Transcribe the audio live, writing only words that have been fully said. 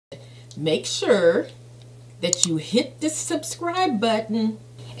make sure that you hit this subscribe button.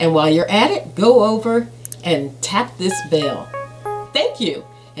 And while you're at it, go over and tap this bell. Thank you.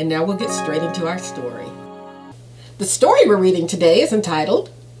 And now we'll get straight into our story. The story we're reading today is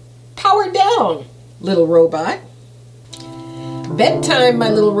entitled, Power Down, Little Robot. Bedtime, my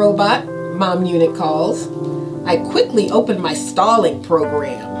little robot, Mom Unit calls. I quickly open my stalling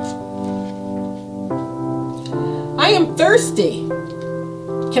program. I am thirsty.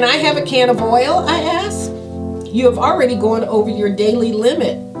 Can I have a can of oil? I ask. You have already gone over your daily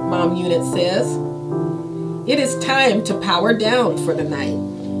limit, Mom Unit says. It is time to power down for the night.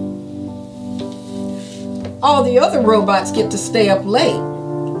 All the other robots get to stay up late.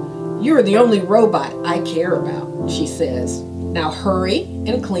 You're the only robot I care about, she says. Now hurry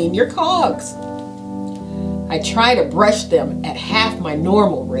and clean your cogs. I try to brush them at half my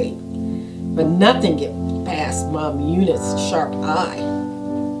normal rate, but nothing gets past Mom Unit's sharp eye.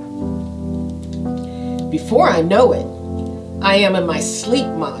 Before I know it, I am in my sleep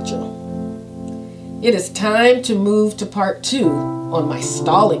module. It is time to move to part 2 on my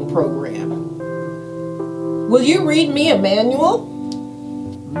stalling program. Will you read me a manual?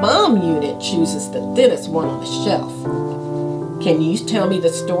 Mom Unit chooses the thinnest one on the shelf. Can you tell me the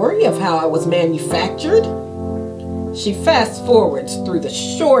story of how I was manufactured? She fast forwards through the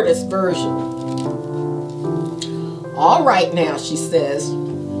shortest version. All right now, she says.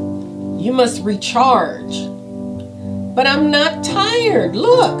 You must recharge. But I'm not tired.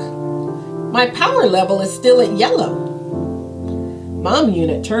 Look, my power level is still at yellow. Mom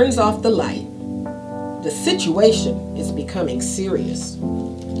Unit turns off the light. The situation is becoming serious.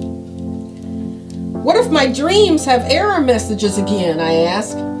 What if my dreams have error messages again? I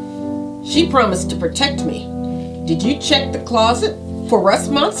ask. She promised to protect me. Did you check the closet for rust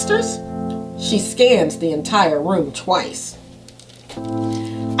monsters? She scans the entire room twice.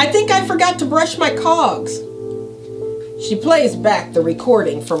 I think I forgot to brush my cogs. She plays back the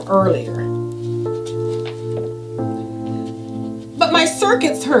recording from earlier. But my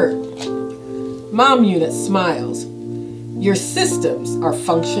circuits hurt. Mom Unit smiles. Your systems are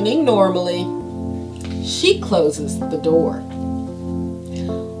functioning normally. She closes the door.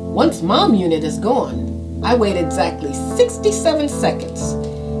 Once Mom Unit is gone, I wait exactly 67 seconds.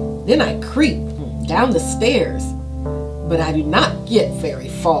 Then I creep down the stairs, but I do not get very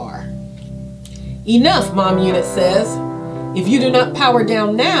far. Enough, Mom Unit says. If you do not power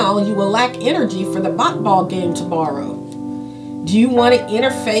down now, you will lack energy for the ball game tomorrow. Do you want to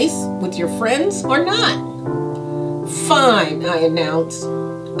interface with your friends or not? Fine, I announce.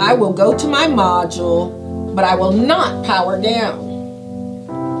 I will go to my module, but I will not power down.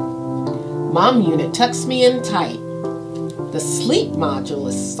 Mom Unit tucks me in tight. The sleep module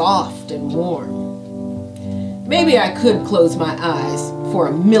is soft and warm. Maybe I could close my eyes for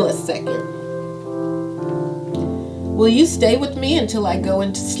a millisecond. Will you stay with me until I go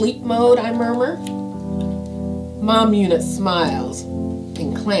into sleep mode? I murmur. Mom Unit smiles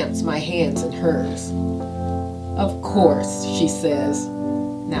and clamps my hands in hers. Of course, she says.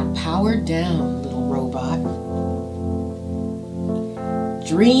 Now power down, little robot.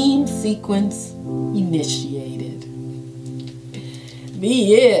 Dream sequence initiated.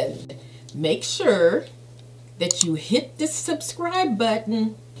 The end. Make sure that you hit this subscribe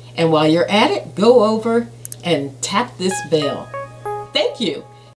button, and while you're at it, go over and tap this bell. Thank you.